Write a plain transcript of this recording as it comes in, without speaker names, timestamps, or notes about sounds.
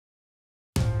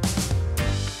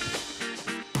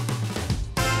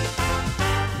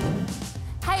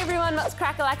what's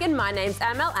crack-a-lackin'? My name's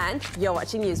Amel and you're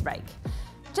watching Newsbreak.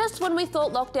 Just when we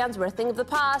thought lockdowns were a thing of the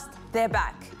past, they're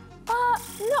back. But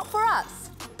not for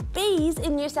us. Bees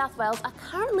in New South Wales are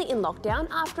currently in lockdown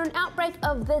after an outbreak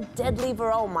of the deadly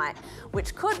Varroa Mite,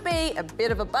 which could be a bit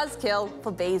of a buzzkill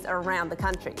for bees around the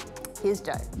country. Here's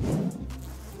Joe.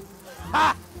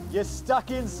 Ha! You're stuck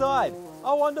inside.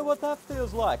 I wonder what that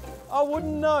feels like. I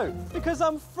wouldn't know, because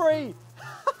I'm free.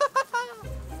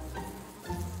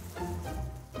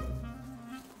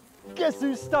 Guess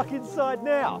who's stuck inside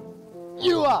now?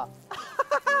 You are!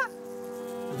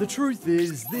 The truth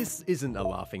is, this isn't a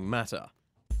laughing matter.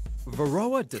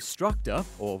 Varroa destructor,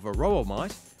 or Varroa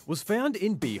Mite, was found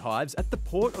in beehives at the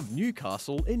Port of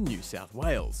Newcastle in New South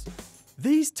Wales.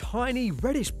 These tiny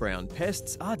reddish-brown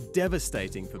pests are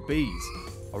devastating for bees.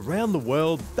 Around the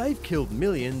world, they've killed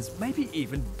millions, maybe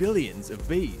even billions of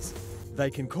bees. They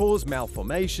can cause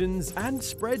malformations and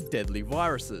spread deadly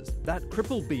viruses that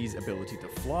cripple bees' ability to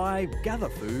fly, gather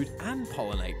food and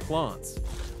pollinate plants.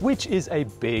 Which is a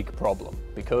big problem,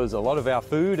 because a lot of our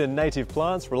food and native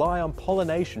plants rely on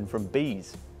pollination from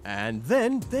bees. And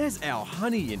then there's our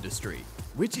honey industry,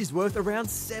 which is worth around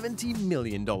 $70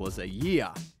 million a year.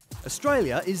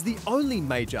 Australia is the only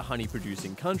major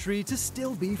honey-producing country to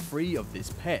still be free of this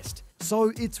pest,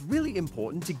 so it's really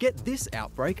important to get this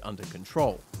outbreak under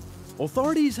control.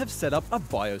 Authorities have set up a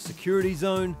biosecurity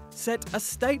zone, set a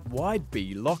statewide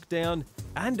bee lockdown,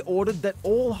 and ordered that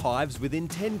all hives within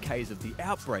 10 k's of the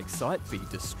outbreak site be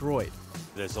destroyed.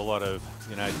 There's a lot of,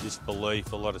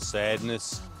 disbelief, a lot of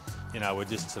sadness. We're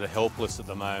just sort of helpless at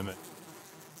the moment.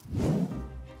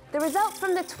 The results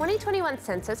from the 2021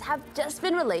 census have just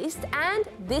been released, and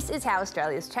this is how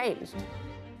Australia's changed.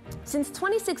 Since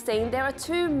 2016, there are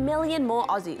 2 million more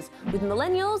Aussies, with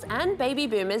millennials and baby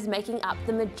boomers making up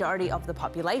the majority of the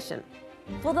population.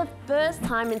 For the first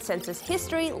time in census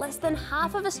history, less than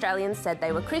half of Australians said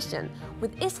they were Christian,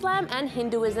 with Islam and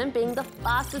Hinduism being the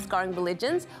fastest growing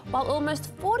religions, while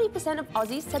almost 40% of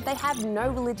Aussies said they have no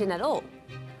religion at all.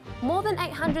 More than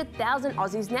 800,000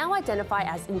 Aussies now identify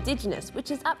as Indigenous,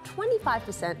 which is up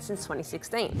 25% since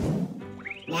 2016.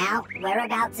 Now, we're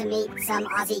about to meet some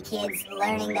Aussie kids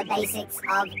learning the basics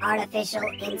of artificial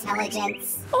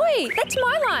intelligence. Oi, that's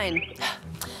my line.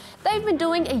 They've been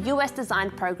doing a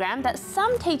US-designed program that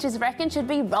some teachers reckon should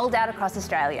be rolled out across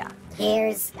Australia.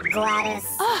 Here's Gladys.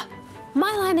 Ah,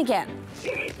 my line again.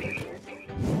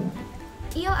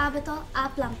 Io abito a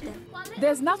plankton.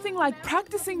 There's nothing like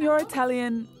practicing your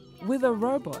Italian with a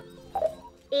robot.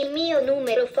 Il mio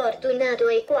numero fortunato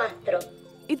è 4.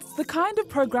 It's the kind of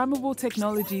programmable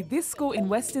technology this school in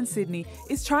Western Sydney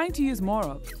is trying to use more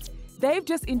of. They've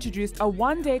just introduced a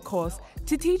one-day course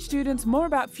to teach students more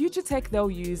about future tech they'll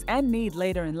use and need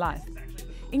later in life,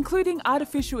 including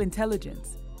artificial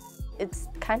intelligence. It's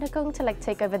kind of going to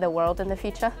take over the world in the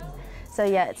future. So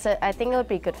yeah, I think it would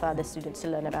be good for other students to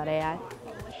learn about AI.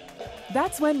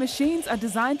 That's when machines are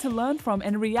designed to learn from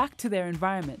and react to their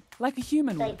environment, like a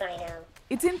human would.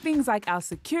 It's in things like our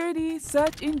security,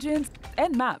 search engines,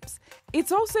 and maps.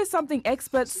 It's also something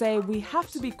experts say we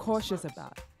have to be cautious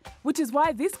about, which is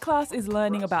why this class is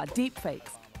learning about deepfakes,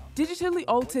 digitally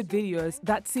altered videos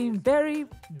that seem very,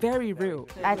 very real.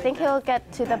 I think it'll get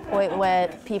to the point where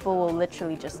people will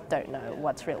literally just don't know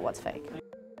what's real, what's fake.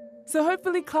 So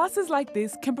hopefully classes like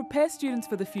this can prepare students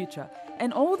for the future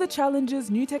and all the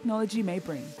challenges new technology may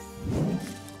bring.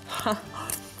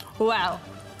 Wow,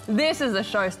 this is a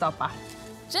showstopper.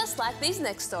 Just like these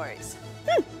next stories.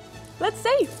 Let's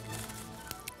see.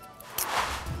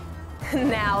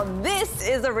 Now this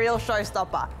is a real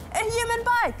showstopper. A human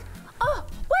bike. Oh,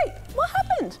 wait, what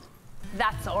happened?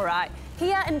 That's all right.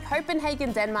 Here in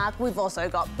Copenhagen, Denmark, we've also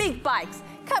got big bikes,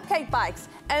 cupcake bikes,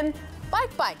 and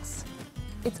bikes.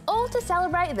 It's all to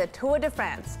celebrate the Tour de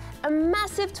France, a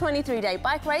massive 23-day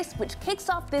bike race which kicks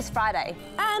off this Friday.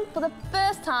 And for the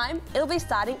first time, it'll be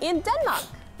starting in Denmark.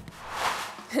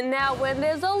 Now, when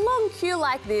there's a long queue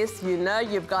like this, you know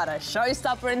you've got a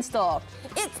showstopper in store.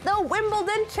 It's the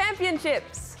Wimbledon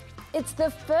Championships. It's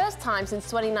the first time since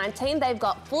 2019 they've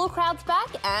got full crowds back,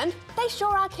 and they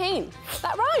sure are keen.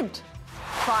 That rhymed.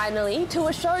 Finally, to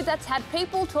a show that's had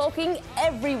people talking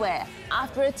everywhere.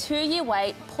 After a 2-year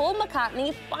wait, Paul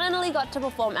McCartney finally got to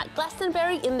perform at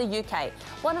Glastonbury in the UK,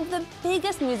 one of the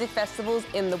biggest music festivals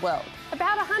in the world.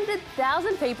 About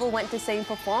 100,000 people went to see him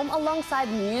perform alongside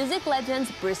music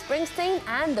legends Bruce Springsteen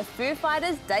and the Foo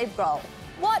Fighters' Dave Grohl.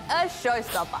 What a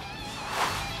showstopper.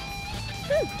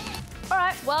 All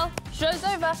right, well, show's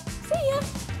over. See ya.